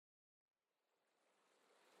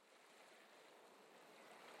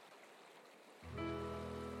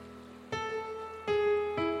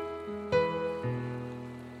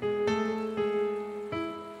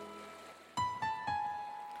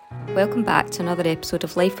Welcome back to another episode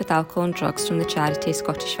of Life with Alcohol and Drugs from the charity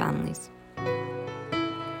Scottish Families.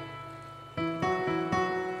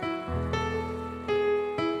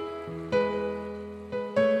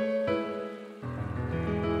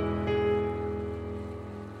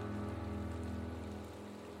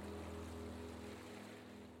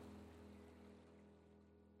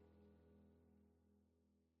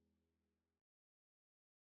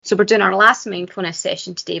 So we're doing our last mindfulness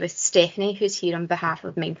session today with Stephanie, who's here on behalf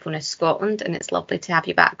of Mindfulness Scotland, and it's lovely to have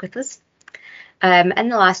you back with us. In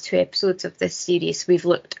the last two episodes of this series, we've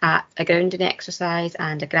looked at a grounding exercise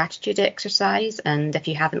and a gratitude exercise, and if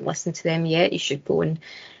you haven't listened to them yet, you should go and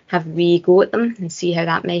have a wee go at them and see how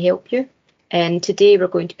that may help you. And today we're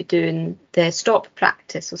going to be doing the stop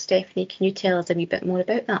practice. So Stephanie, can you tell us a wee bit more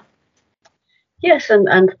about that? Yes, and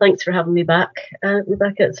thanks for having me back,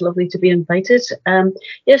 Rebecca. It's lovely to be invited.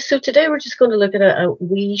 Yes, so today we're just going to look at a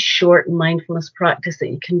wee short mindfulness practice that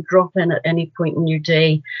you can drop in at any point in your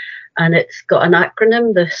day. And it's got an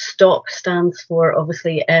acronym. The STOP stands for,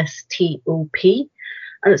 obviously, S-T-O-P.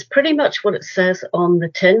 And it's pretty much what it says on the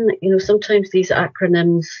tin. You know, sometimes these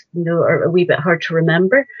acronyms, are a wee bit hard to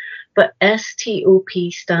remember. But S-T-O-P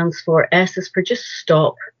stands for, S is for just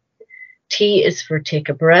stop. T is for take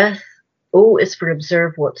a breath. O is for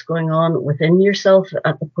observe what's going on within yourself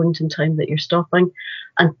at the point in time that you're stopping.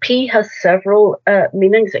 And P has several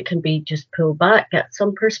meanings. It can be just pull back, get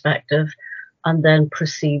some perspective, and then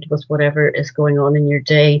proceed with whatever is going on in your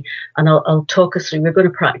day. And I'll talk us through. We're going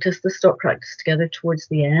to practice the stop practice together towards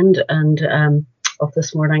the end of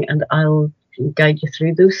this morning, and I'll guide you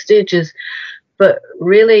through those stages. But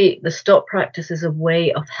really, the stop practice is a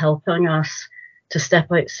way of helping us to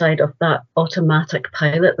step outside of that automatic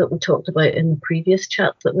pilot that we talked about in the previous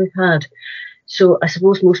chat that we've had. So I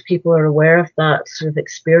suppose most people are aware of that sort of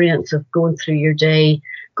experience of going through your day,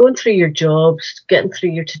 going through your jobs, getting through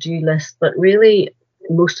your to-do list, but really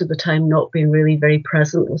most of the time not being really very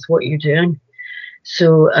present with what you're doing.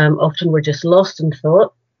 So often we're just lost in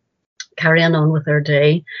thought, carrying on with our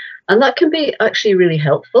day. And that can be actually really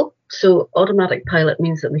helpful. So automatic pilot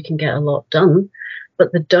means that we can get a lot done.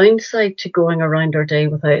 But the downside to going around our day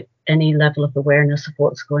without any level of awareness of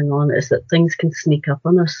what's going on is that things can sneak up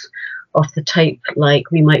on us of the type like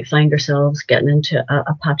we might find ourselves getting into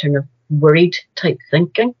a pattern of worried type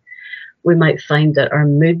thinking. We might find that our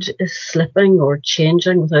mood is slipping or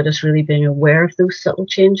changing without us really being aware of those subtle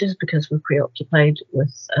changes because we're preoccupied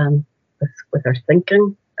with our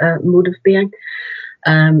thinking mode of being.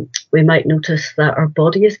 We might notice that our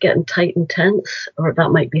body is getting tight and tense, or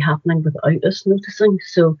that might be happening without us noticing.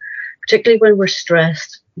 So particularly when we're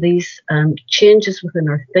stressed, these changes within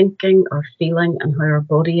our thinking, our feeling, and how our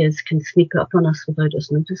body is can sneak up on us without us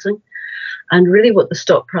noticing. And really what the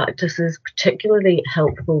stop practice is particularly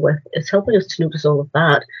helpful with is helping us to notice all of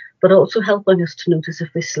that, but also helping us to notice if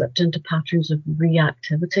we slipped into patterns of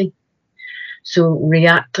reactivity. So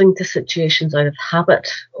reacting to situations out of habit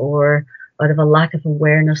or out of a lack of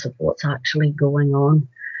awareness of what's actually going on.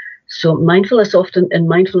 So in mindfulness,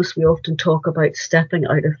 we often talk about stepping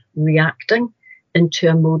out of reacting into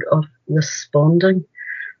a mode of responding.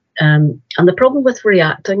 And the problem with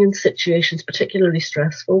reacting in situations, particularly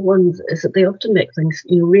stressful ones, is that they often make things,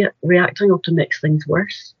 reacting often makes things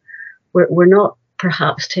worse. We're not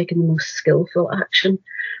perhaps taking the most skillful action.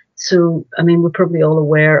 So, I mean, we're probably all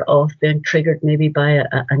aware of being triggered maybe by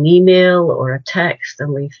an email or a text,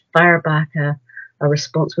 and we fire back a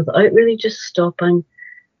response without really just stopping,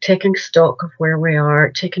 taking stock of where we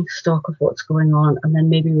are, taking stock of what's going on, and then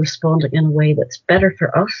maybe responding in a way that's better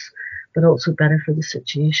for us, but also better for the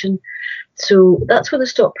situation. So that's where the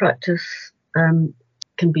stop practice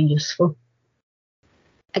can be useful.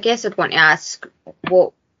 I guess I'd want to ask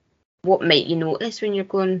what might you notice when you're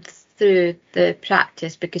going through the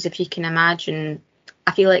practice, because if you can imagine,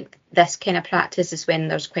 I feel like this kind of practice is when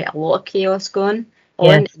there's quite a lot of chaos going on,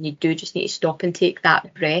 and you do just need to stop and take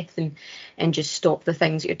that breath and just stop the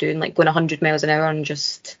things that you're doing, like going 100 miles an hour and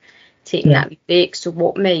just taking that break. So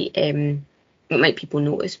what might people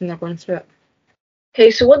notice when they're going through it? Okay,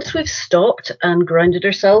 so once we've stopped and grounded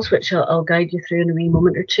ourselves, which I'll guide you through in a wee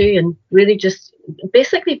moment or two, and really just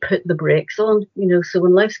basically put the brakes on, so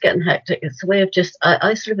when life's getting hectic, it's a way of just,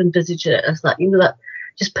 I sort of envisage it as that, that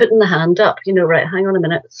just putting the hand up, right, hang on a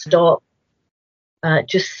minute, stop,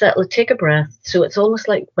 just settle, take a breath. So it's almost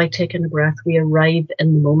like by taking a breath, we arrive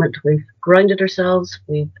in the moment. We've grounded ourselves,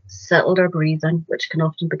 we've settled our breathing, which can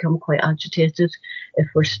often become quite agitated if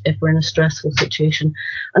we're in a stressful situation.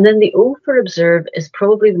 And then the O for observe is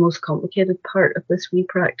probably the most complicated part of this wee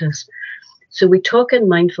practice. So we talk in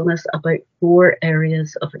mindfulness about 4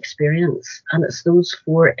 areas of experience, and it's those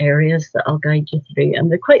 4 areas that I'll guide you through.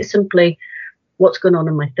 And they're quite simply what's going on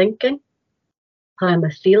in my thinking, how am I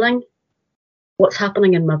feeling, what's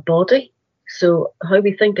happening in my body. So how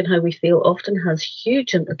we think and how we feel often has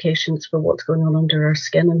huge implications for what's going on under our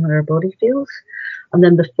skin and how our body feels. And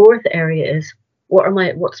then the 4th area is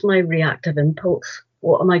what's my reactive impulse?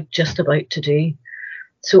 What am I just about to do?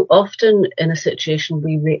 So often in a situation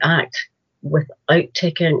we react without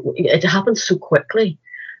taking, it happens so quickly.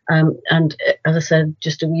 And as I said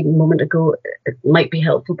just a wee moment ago, it might be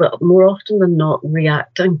helpful, but more often than not,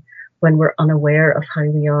 reacting when we're unaware of how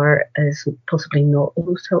we are is possibly not the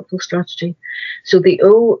most helpful strategy. So the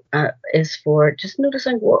O is for just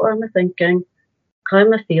noticing, what am I thinking? How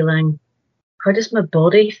am I feeling? How does my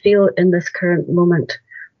body feel in this current moment?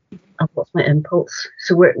 And what's my impulse?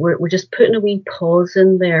 So we're just putting a wee pause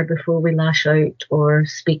in there before we lash out or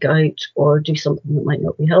speak out or do something that might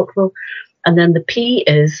not be helpful. And then the P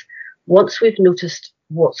is, once we've noticed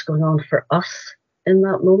what's going on for us in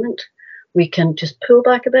that moment, we can just pull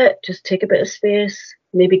back a bit, just take a bit of space,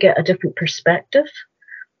 maybe get a different perspective.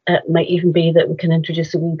 It might even be that we can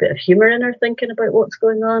introduce a wee bit of humour in our thinking about what's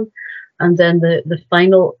going on. And then the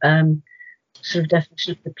final sort of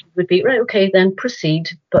definition of the P would be, right, okay, then proceed,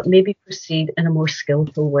 but maybe proceed in a more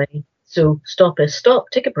skillful way. So stop,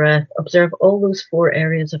 take a breath, observe all those 4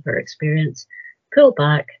 areas of our experience, pull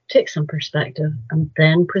back, take some perspective, and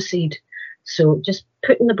then proceed. So just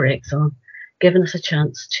putting the brakes on, giving us a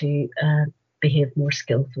chance to behave more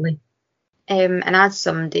skillfully. And as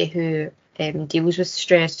somebody who deals with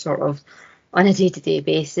stress sort of on a day-to-day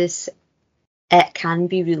basis, it can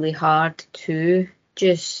be really hard to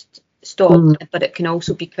just stop, but it can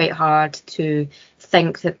also be quite hard to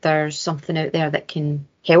think that there's something out there that can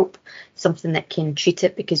help, something that can treat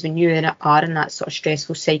it, because when you are in that sort of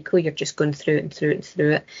stressful cycle, you're just going through it and through it and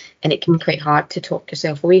through it, and it can be quite hard to talk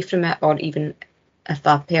yourself away from it, or even if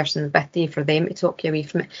a person's with you, for them to talk you away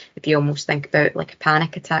from it. If you almost think about like a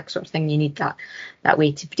panic attack sort of thing, you need that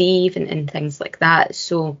way to breathe and things like that.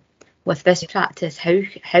 So with this practice, how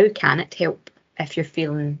can it help if you're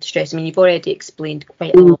feeling stressed? I mean, you've already explained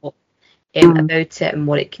quite a lot about it and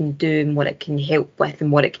what it can do and what it can help with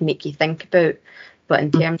and what it can make you think about. But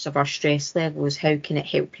in terms of our stress levels, how can it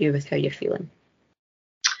help you with how you're feeling?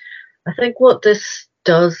 I think what this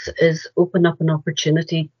does is open up an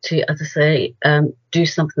opportunity to, as I say, do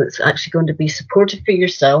something that's actually going to be supportive for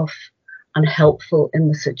yourself and helpful in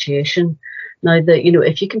the situation. Now,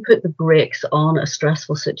 if you can put the brakes on a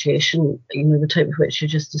stressful situation, the type of which you're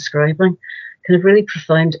just describing, can have really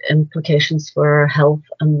profound implications for our health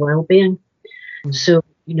and well-being. So,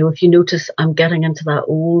 if you notice I'm getting into that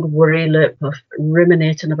old worry loop of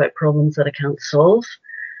ruminating about problems that I can't solve,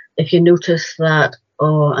 if you notice that,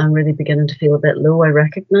 I'm really beginning to feel a bit low, I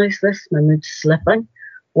recognise this, my mood's slipping,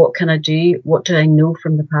 what can I do? What do I know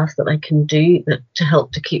from the past that I can do to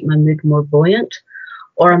help to keep my mood more buoyant?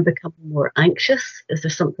 Or I'm becoming more anxious. Is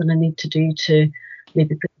there something I need to do to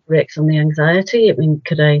maybe put the brakes on the anxiety? I mean,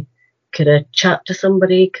 could I chat to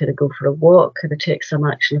somebody? Could I go for a walk? Could I take some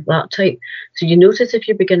action of that type? So you notice if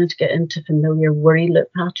you're beginning to get into familiar worry loop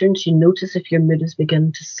patterns. You notice if your mood is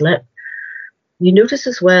beginning to slip. You notice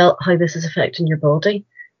as well how this is affecting your body.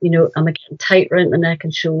 Am I getting tight around my neck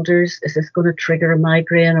and shoulders? Is this going to trigger a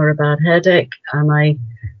migraine or a bad headache? Am I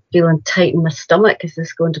feeling tight in my stomach? Is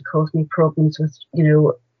this going to cause me problems with,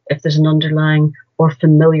 if there's an underlying or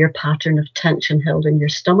familiar pattern of tension held in your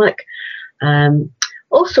stomach?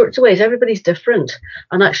 All sorts of ways. Everybody's different.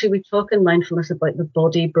 And actually, we talk in mindfulness about the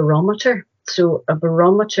body barometer. So a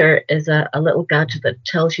barometer is a little gadget that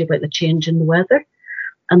tells you about the change in the weather.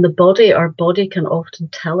 And our body can often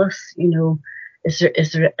tell us, is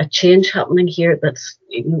there a change happening here that's,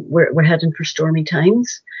 we're heading for stormy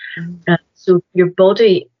times. So your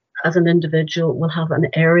body as an individual will have an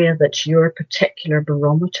area that's your particular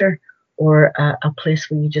barometer, or a place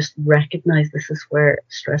where you just recognize this is where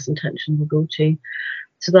stress and tension will go to.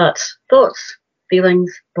 So that's thoughts,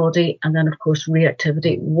 feelings, body, and then of course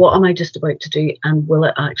reactivity. What am I just about to do, and will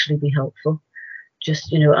it actually be helpful?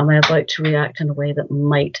 Just, am I about to react in a way that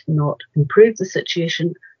might not improve the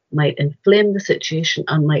situation, might inflame the situation,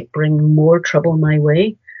 and might bring more trouble my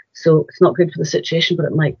way? So it's not good for the situation, but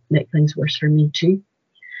it might make things worse for me too.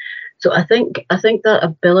 So I think that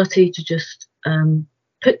ability to just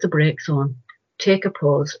put the brakes on, take a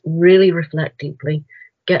pause, really reflect deeply,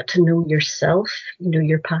 get to know yourself,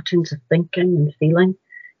 your patterns of thinking and feeling,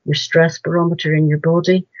 your stress barometer in your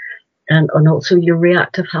body, and also your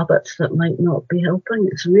reactive habits that might not be helping.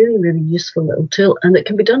 It's a really, really useful little tool, and it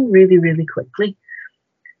can be done really, really quickly.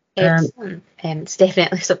 Excellent. It's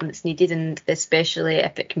definitely something that's needed, and especially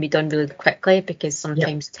if it can be done really quickly, because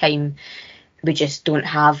sometimes time we just don't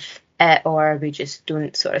have it, or we just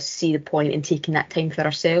don't sort of see the point in taking that time for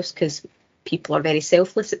ourselves, because people are very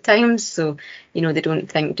selfless at times, so they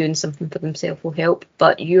don't think doing something for themselves will help.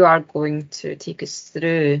 But you are going to take us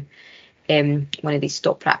through one of these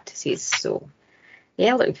stop practices, so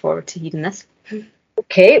yeah, looking forward to hearing this.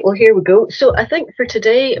 Okay, well, here we go. So I think for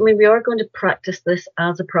today, we are going to practice this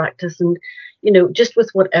as a practice, and just with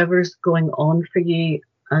whatever's going on for you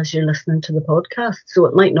as you're listening to the podcast. So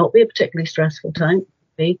it might not be a particularly stressful time,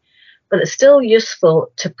 but it's still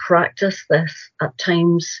useful to practice this at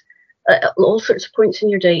times, at all sorts of points in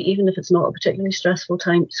your day, even if it's not a particularly stressful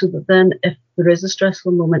time, so that then if there is a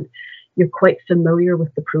stressful moment, you're quite familiar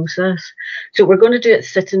with the process. So we're going to do it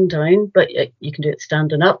sitting down, but you can do it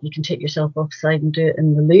standing up. You can take yourself offside and do it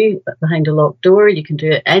in the loo behind a locked door. You can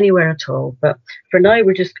do it anywhere at all. But for now,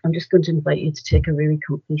 I'm just going to invite you to take a really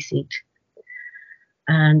comfy seat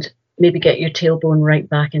and maybe get your tailbone right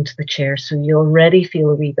back into the chair, so you already feel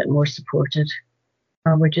a wee bit more supported.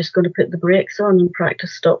 And we're just going to put the brakes on and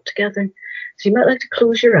practice stop together. So you might like to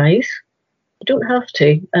close your eyes. You don't have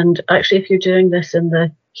to. And actually, if you're doing this in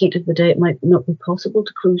the heat of the day, it might not be possible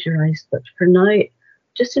to close your eyes. But for now,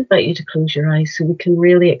 just invite you to close your eyes so we can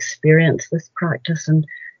really experience this practice and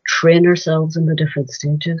train ourselves in the different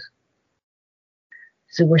stages.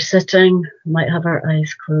 So we're sitting, might have our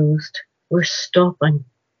eyes closed. We're stopping.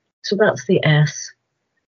 So that's the S.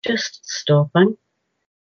 Just stopping.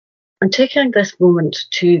 And taking this moment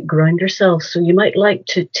to ground yourself. So you might like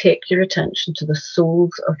to take your attention to the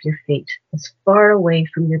soles of your feet, as far away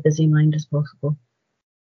from your busy mind as possible.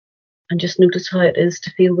 And just notice how it is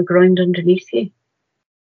to feel the ground underneath you.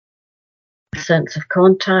 A sense of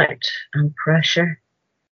contact and pressure.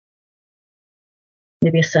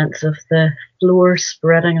 Maybe a sense of the floor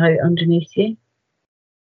spreading out underneath you,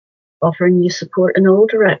 offering you support in all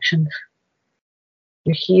directions.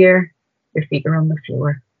 You're here, your feet are on the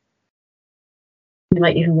floor. You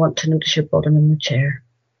might even want to notice your bottom in the chair.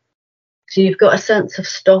 So you've got a sense of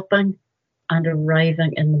stopping and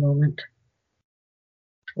arriving in the moment.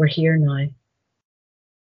 We're here now.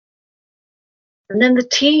 And then the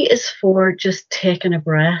T is for just taking a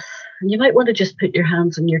breath. And you might want to just put your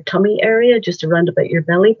hands in your tummy area, just around about your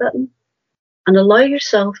belly button, and allow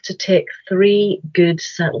yourself to take 3 good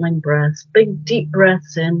settling breaths. Big, deep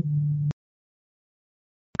breaths in,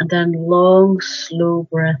 and then long, slow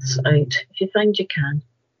breaths out, if you find you can.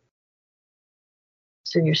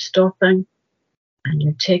 So you're stopping and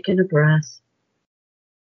you're taking a breath.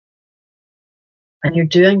 And you're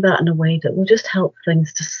doing that in a way that will just help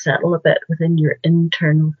things to settle a bit within your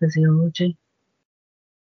internal physiology.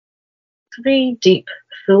 3 deep,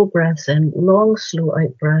 full breaths in, long, slow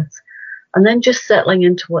out breaths, and then just settling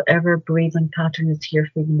into whatever breathing pattern is here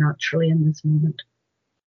for you naturally in this moment.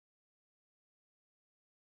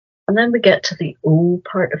 And then we get to the O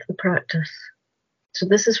part of the practice. So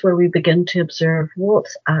this is where we begin to observe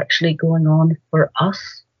what's actually going on for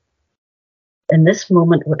us in this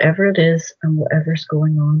moment, whatever it is and whatever's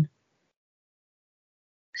going on.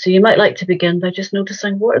 So you might like to begin by just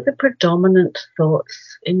noticing, what are the predominant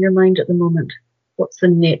thoughts in your mind at the moment? What's the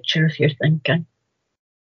nature of your thinking?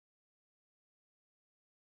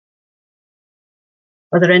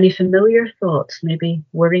 Are there any familiar thoughts, maybe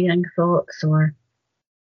worrying thoughts or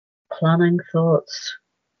planning thoughts?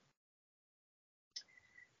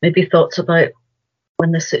 Maybe thoughts about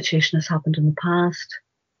when this situation has happened in the past.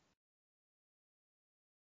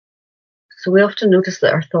 So we often notice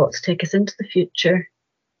that our thoughts take us into the future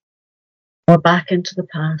or back into the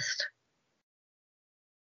past.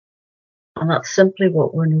 And that's simply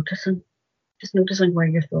what we're noticing. Just noticing where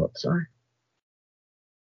your thoughts are.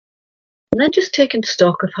 And then just taking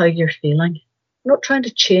stock of how you're feeling. We're not trying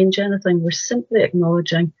to change anything. We're simply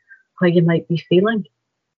acknowledging how you might be feeling.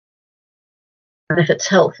 And if it's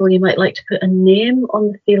helpful, you might like to put a name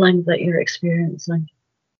on the feeling that you're experiencing.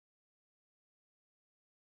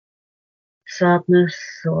 Sadness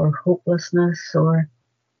or hopelessness, or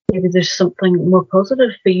maybe there's something more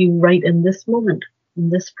positive for you right in this moment, in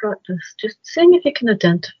this practice. Just seeing if you can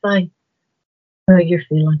identify how you're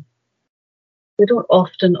feeling. We don't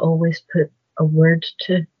often always put a word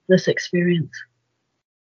to this experience.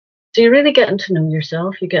 So you're really getting to know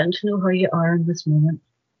yourself. You're getting to know how you are in this moment.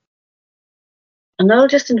 And I'll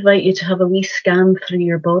just invite you to have a wee scan through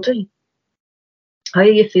your body. How are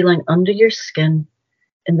you feeling under your skin,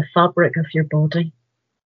 in the fabric of your body?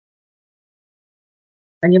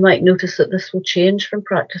 And you might notice that this will change from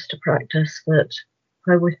practice to practice, that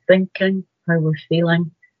how we're thinking, how we're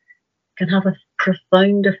feeling can have a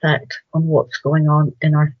profound effect on what's going on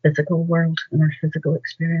in our physical world, in our physical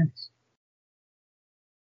experience.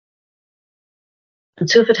 And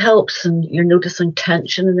so if it helps and you're noticing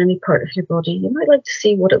tension in any part of your body, you might like to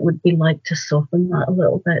see what it would be like to soften that a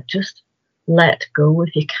little bit. Just let go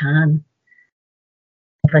if you can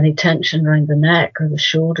of any tension around the neck or the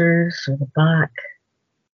shoulders or the back.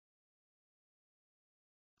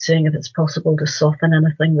 Seeing if it's possible to soften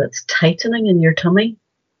anything that's tightening in your tummy.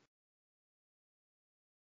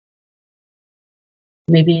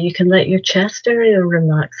 Maybe you can let your chest area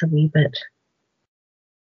relax a wee bit.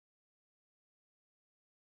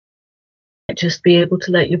 Just be able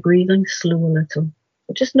to let your breathing slow a little.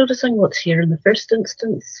 Just noticing what's here in the first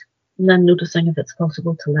instance, and then noticing if it's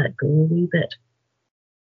possible to let go a wee bit.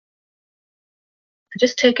 So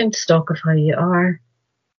just taking stock of how you are.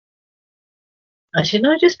 As you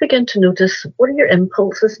now just begin to notice, what are your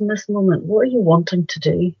impulses in this moment? What are you wanting to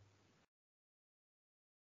do?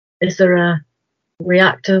 Is there a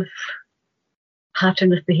reactive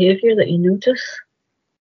pattern of behaviour that you notice?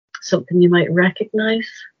 Something you might recognise?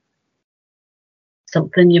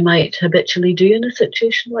 Something you might habitually do in a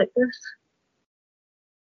situation like this?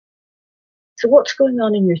 So what's going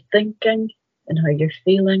on in your thinking and how you're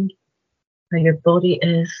feeling, how your body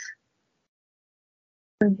is?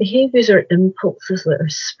 And behaviours or impulses that are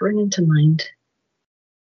springing to mind.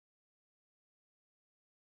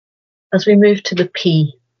 As we move to the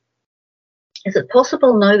P, is it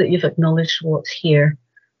possible now that you've acknowledged what's here,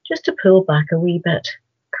 just to pull back a wee bit,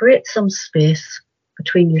 create some space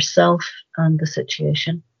between yourself and the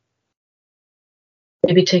situation?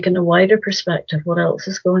 Maybe taking a wider perspective, what else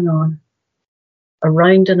is going on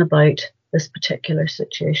around and about this particular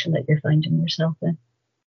situation that you're finding yourself in?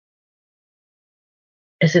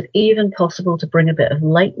 Is it even possible to bring a bit of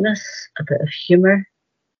lightness, a bit of humour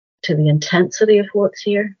to the intensity of what's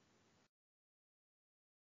here?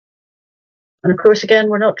 And of course, again,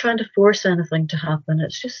 we're not trying to force anything to happen.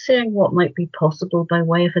 It's just saying what might be possible by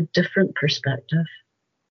way of a different perspective.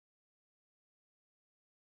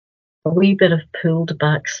 A wee bit of pulled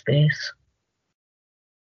back space.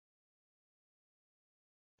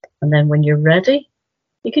 And then when you're ready,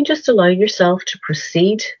 you can just allow yourself to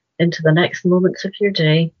proceed into the next moments of your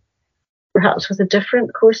day, perhaps with a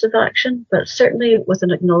different course of action, but certainly with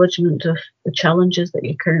an acknowledgement of the challenges that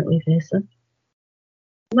you're currently facing.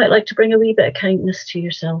 You might like to bring a wee bit of kindness to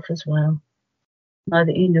yourself as well, now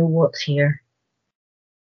that you know what's here,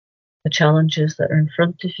 the challenges that are in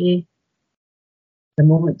front of you, the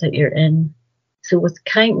moment that you're in. So with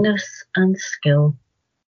kindness and skill,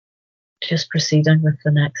 just proceeding with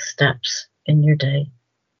the next steps in your day.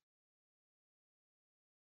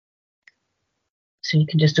 So you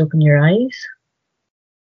can just open your eyes,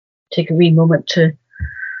 take a wee moment to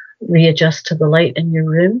readjust to the light in your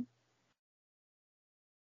room.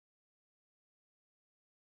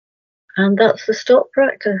 And that's the stop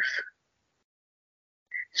practice.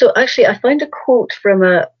 So actually, I found a quote from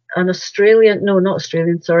an Austrian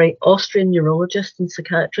neurologist and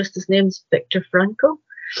psychiatrist. His name's Viktor Frankl.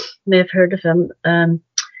 You may have heard of him.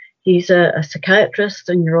 He's a psychiatrist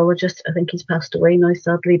and neurologist. I think he's passed away now,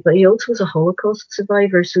 sadly, but he also was a Holocaust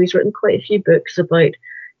survivor. So he's written quite a few books about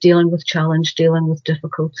dealing with challenge, dealing with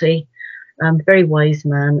difficulty. Very wise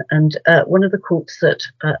man. And one of the quotes that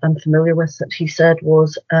I'm familiar with that he said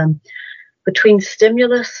was, between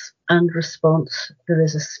stimulus and response, there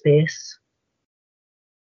is a space.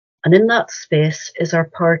 And in that space is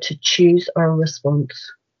our power to choose our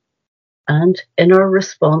response. And in our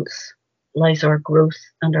response lies our growth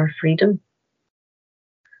and our freedom.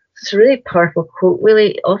 It's a really powerful quote.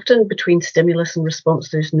 Really, often between stimulus and response,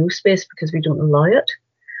 there's no space because we don't allow it.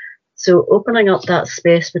 So opening up that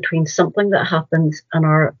space between something that happens and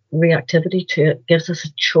our reactivity to it gives us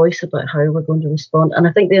a choice about how we're going to respond. And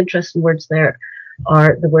I think the interesting words there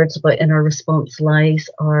are the words about in our response lies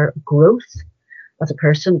our growth as a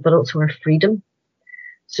person, but also our freedom.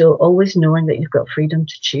 So always knowing that you've got freedom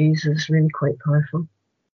to choose is really quite powerful.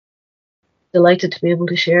 Delighted to be able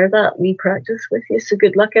to share that wee practice with you. So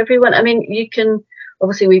good luck, everyone. I mean, you can,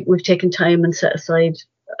 obviously we've taken time and set aside,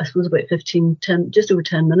 I suppose, about 10, just over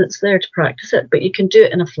 10 minutes there to practice it, but you can do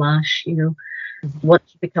it in a flash, you know. Once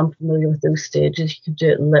you become familiar with those stages, you can do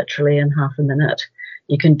it literally in half a minute.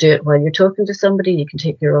 You can do it while you're talking to somebody. You can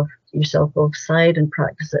take yourself offside and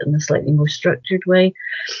practice it in a slightly more structured way.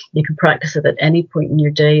 You can practice it at any point in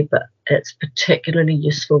your day, but it's particularly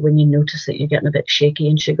useful when you notice that you're getting a bit shaky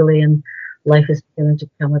and shiggly and life is beginning to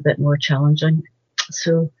become a bit more challenging.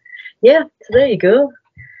 So, yeah, so there you go.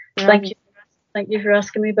 Thank you for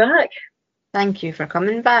asking me back. Thank you for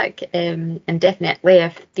coming back. And definitely,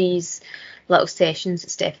 if these little sessions that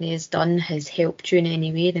Stephanie has done has helped you in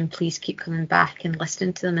any way, then please keep coming back and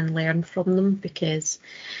listening to them and learn from them, because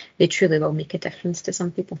they truly will make a difference to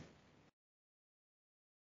some people.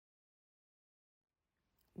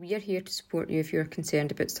 We are here to support you if you are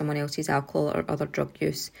concerned about someone else's alcohol or other drug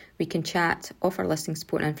use. We can chat, offer listening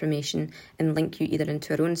support and information, and link you either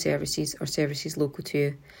into our own services or services local to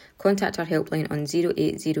you. Contact our helpline on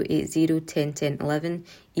 08080 10 10 11.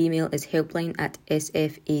 Email is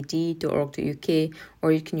helpline@sfad.org.uk,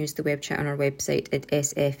 or you can use the web chat on our website at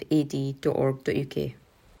sfad.org.uk.